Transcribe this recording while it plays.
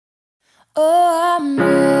Oh, I'm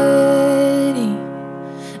ready.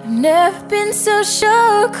 I've never been so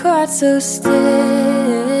sure, quite so steady.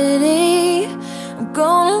 I'm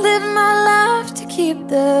gonna live my life to keep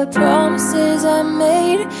the promises I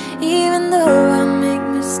made. Even though I make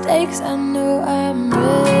mistakes, I know I'm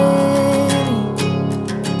ready.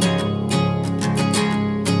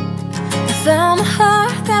 I found a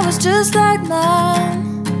heart that was just like mine.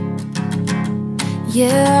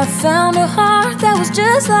 Yeah, I found a heart that was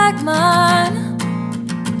just like mine.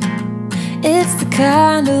 It's the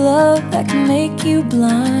kind of love that can make you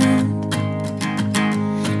blind,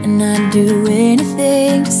 and I'd do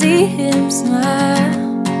anything to see him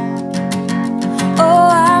smile. Oh,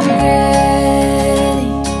 I'm ready.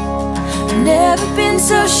 I've never been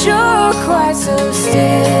so sure, quite so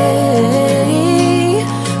steady.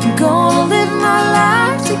 I'm gonna live my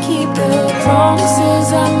life to keep the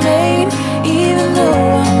promises I made. Even though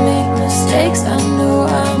I make mistakes, I know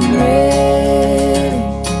I'm ready.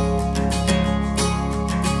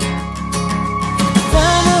 I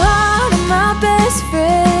found the heart of my best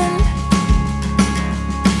friend.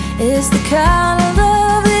 It's the kind of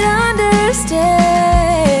love that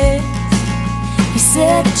understands. He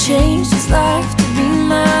said it changed his life to be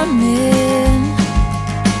my man.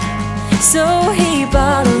 So he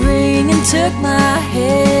bought a ring and took my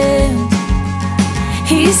hand.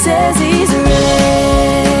 He says he's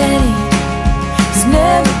ready. He's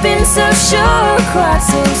never been so sure, quite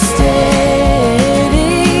so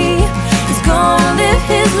steady. He's gonna live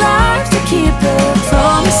his life to keep the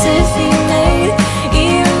promises he made.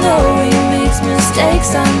 Even though he makes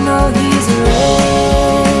mistakes, I know he's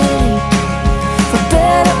ready. For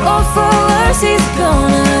better or for worse, he's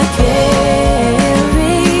gonna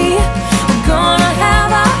carry. We're gonna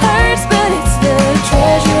have our hurts, but it's the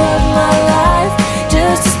treasure of my life.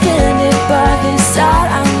 Just to spend it by his side,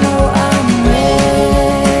 I know I'm ready.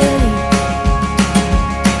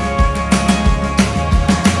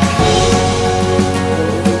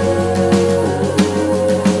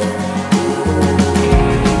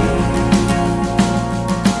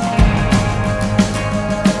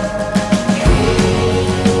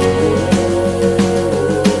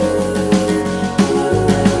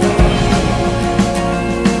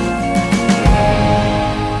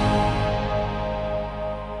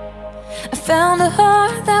 I found a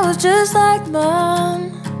heart that was just like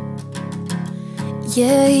mine.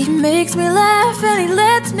 Yeah, he makes me laugh and he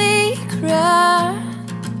lets me cry.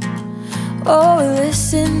 Oh, he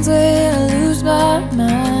listens when I lose my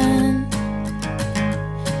mind.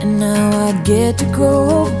 And now I get to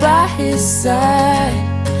go by his side.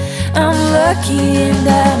 I'm lucky and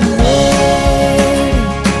I'm ready.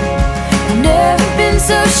 I've never been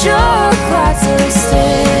so sure, quite so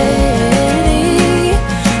steady.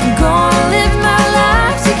 Gonna live my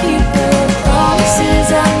life to keep the promises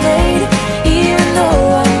I made. Even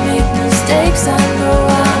though I make mistakes, I know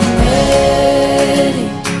I'm ready.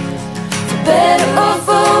 For better or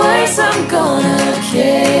for worse, I'm gonna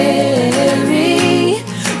carry.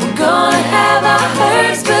 We're gonna have our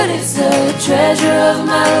hurts, but it's the treasure of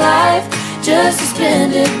my life. Just to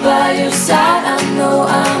spend it by your side, I know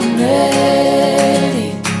I'm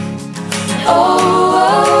ready.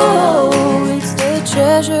 Oh, it's the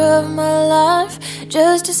treasure of my life.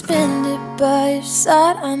 Just to spend it by your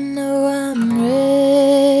side, I know I'm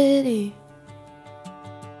ready.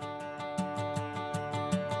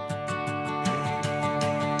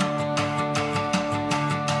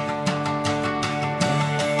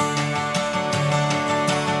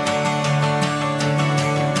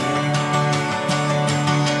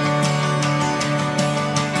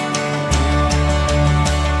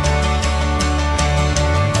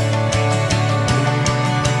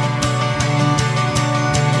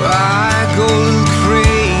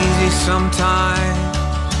 Sometimes,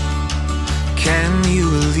 can you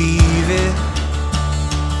believe it?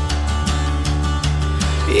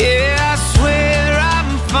 Yeah, I swear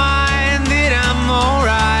I'm fine, that I'm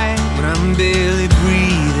alright, but I'm barely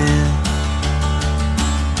breathing.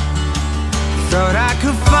 Thought I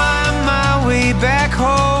could find my way back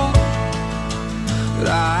home, but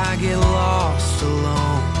I get lost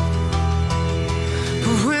alone.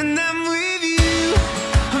 But when I'm with you,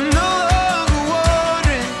 I'm no longer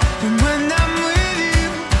wondering. And when I'm with you,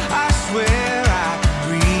 I swear I can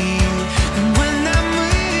breathe. And when I'm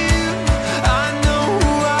with you, I know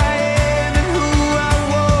who I am and who I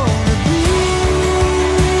wanna be.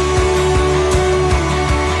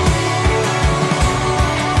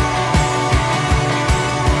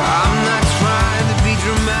 I'm not trying to be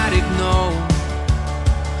dramatic.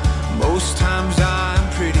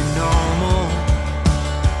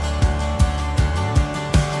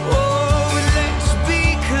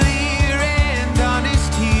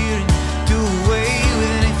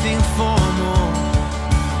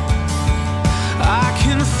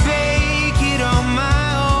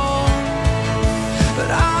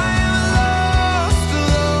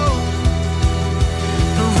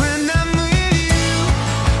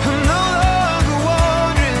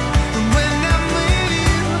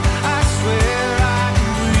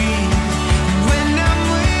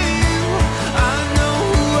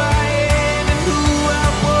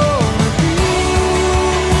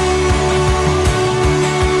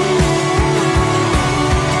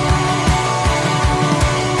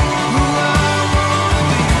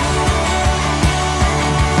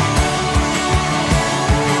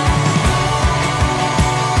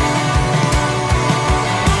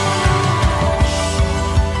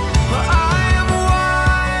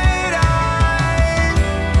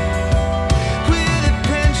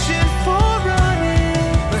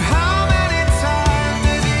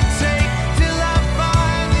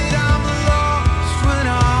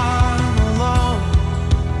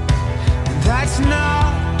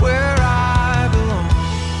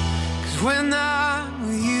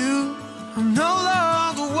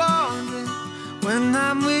 When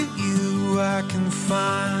I'm with you, I can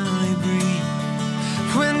finally breathe.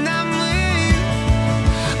 When I'm with you,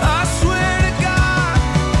 I swear to God,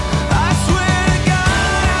 I swear to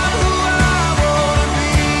God, I'm who I wanna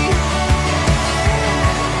be.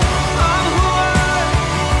 I'm who I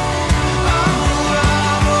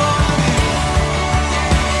wanna be.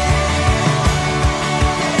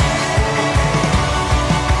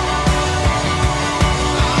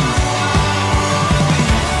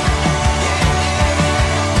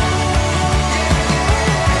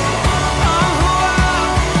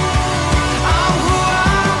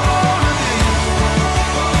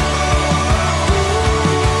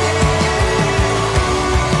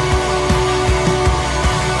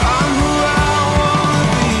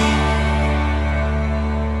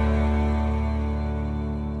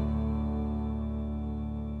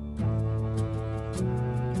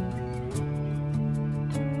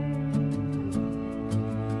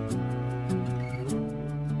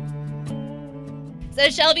 So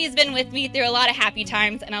Shelby's been with me through a lot of happy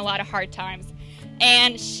times and a lot of hard times.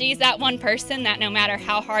 And she's that one person that no matter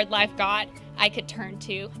how hard life got, I could turn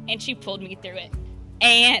to, and she pulled me through it.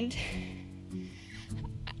 And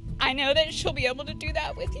I know that she'll be able to do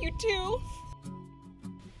that with you too.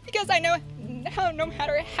 Because I know how, no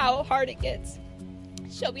matter how hard it gets,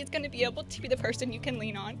 Shelby's gonna be able to be the person you can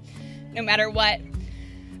lean on, no matter what.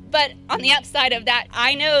 But on the upside of that,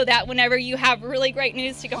 I know that whenever you have really great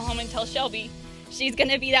news to go home and tell Shelby, she's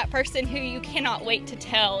gonna be that person who you cannot wait to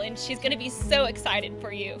tell, and she's gonna be so excited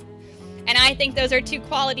for you. And I think those are two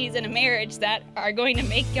qualities in a marriage that are going to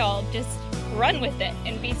make y'all just run with it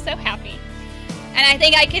and be so happy. And I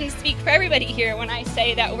think I can speak for everybody here when I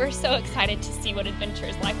say that we're so excited to see what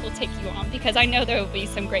adventures life will take you on, because I know there will be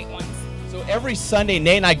some great ones. So every Sunday,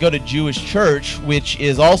 Nate and I go to Jewish church, which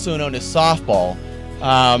is also known as softball.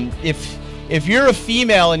 If you're a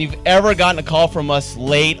female and you've ever gotten a call from us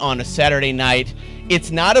late on a Saturday night,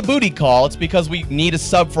 it's not a booty call. It's because we need a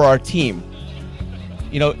sub for our team.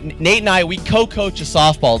 You know, Nate and I, we co-coach a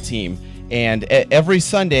softball team, and every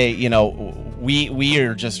Sunday, you know,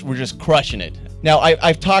 we're just crushing it. Now,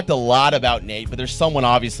 I've talked a lot about Nate, but there's someone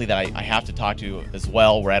obviously that I have to talk to as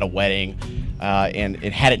well. We're at a wedding, and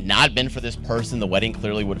had it not been for this person, the wedding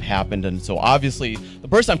clearly would have happened. And so obviously, the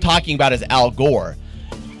person I'm talking about is Al Gore.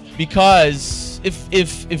 Because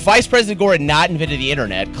if Vice President Gore had not invented the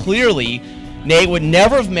internet, clearly Nate would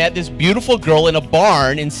never have met this beautiful girl in a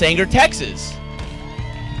barn in Sanger, Texas.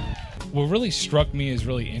 What really struck me as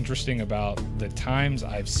really interesting about the times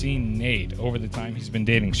I've seen Nate over the time he's been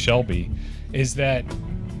dating Shelby is that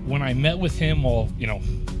when I met with him, well, you know,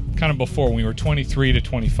 kind of before, when we were 23 to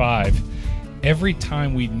 25, every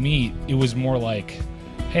time we'd meet, it was more like,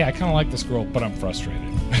 hey, I kind of like this girl, but I'm frustrated.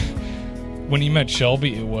 When he met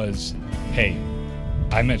Shelby, it was, hey,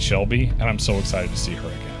 I met Shelby, and I'm so excited to see her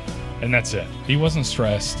again. And that's it. He wasn't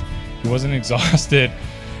stressed. He wasn't exhausted.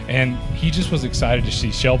 And he just was excited to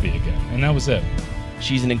see Shelby again. And that was it.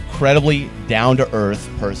 She's an incredibly down-to-earth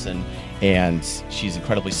person, and she's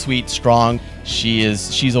incredibly sweet, strong.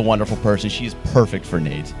 She's a wonderful person. She's perfect for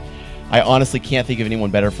Nate. I honestly can't think of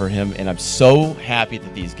anyone better for him, and I'm so happy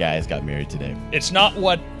that these guys got married today. It's not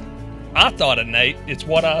what I thought of Nate, it's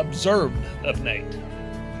what I observed of Nate.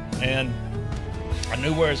 And I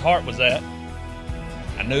knew where his heart was at.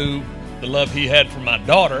 I knew the love he had for my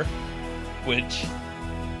daughter, which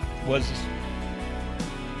was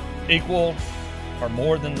equal or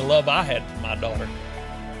more than the love I had for my daughter.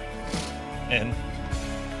 And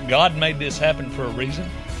God made this happen for a reason,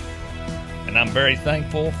 and I'm very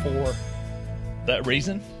thankful for that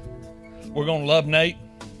reason. We're going to love Nate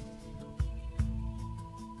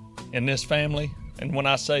in this family, and when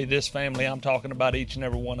I say this family, I'm talking about each and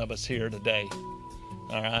every one of us here today.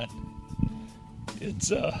 All right,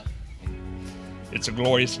 it's a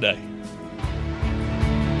glorious day.